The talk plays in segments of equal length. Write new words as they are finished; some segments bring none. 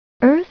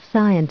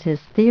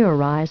scientists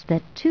theorize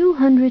that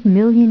 200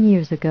 million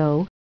years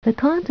ago, the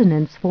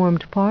continents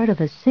formed part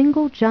of a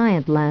single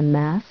giant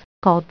landmass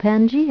called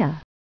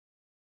Pangaea.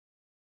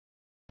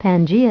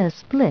 Pangaea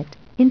split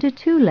into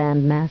two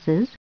land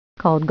masses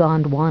called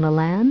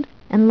Gondwanaland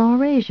and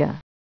Laurasia.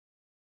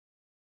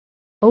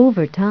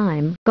 Over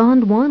time,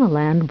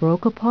 Gondwanaland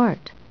broke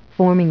apart,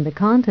 forming the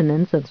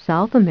continents of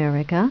South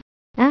America,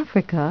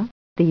 Africa,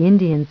 the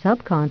Indian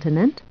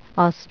subcontinent,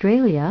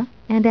 Australia,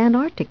 and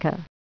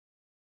Antarctica.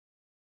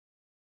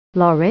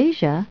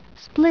 Laurasia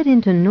split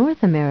into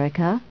North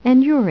America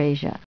and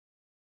Eurasia.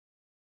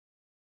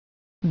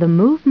 The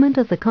movement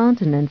of the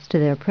continents to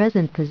their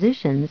present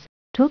positions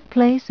took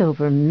place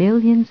over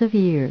millions of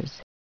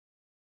years.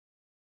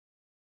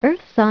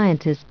 Earth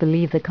scientists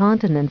believe the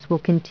continents will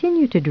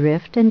continue to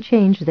drift and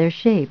change their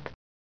shape.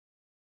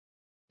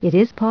 It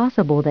is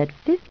possible that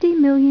 50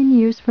 million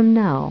years from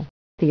now,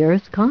 the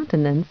Earth's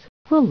continents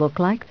will look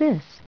like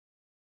this.